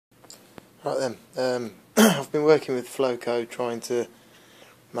Right then, I've been working with Flowcode trying to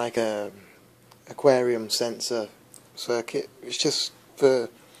make a aquarium sensor circuit. It's just we've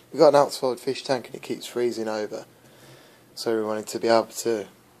got an outside fish tank and it keeps freezing over, so we wanted to be able to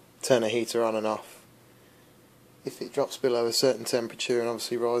turn a heater on and off if it drops below a certain temperature and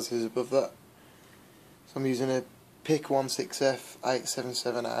obviously rises above that. So I'm using a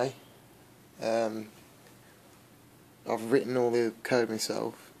PIC16F877A. I've written all the code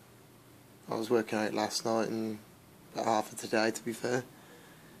myself. I was working on it last night and about half of today, to be fair.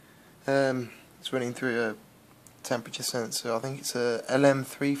 It's running through a temperature sensor. I think it's a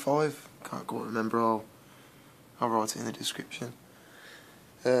LM35. Can't quite remember. I'll write it in the description.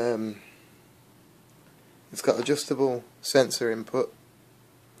 It's got adjustable sensor input,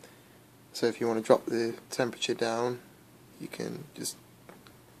 so if you want to drop the temperature down, you can just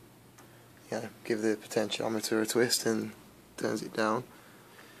give the potentiometer a twist and turns it down.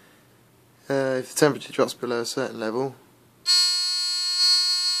 If the temperature drops below a certain level,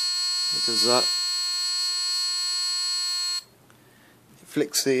 it does that. It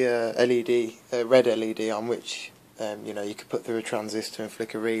flicks the red LED on, which you could put through a transistor and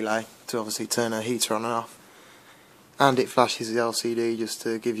flick a relay to obviously turn a heater on and off. And it flashes the LCD just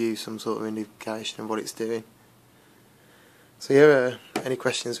to give you some sort of indication of what it's doing. So yeah, any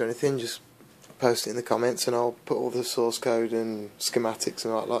questions or anything, just post it in the comments and I'll put all the source code and schematics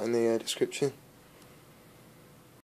and all that in the description.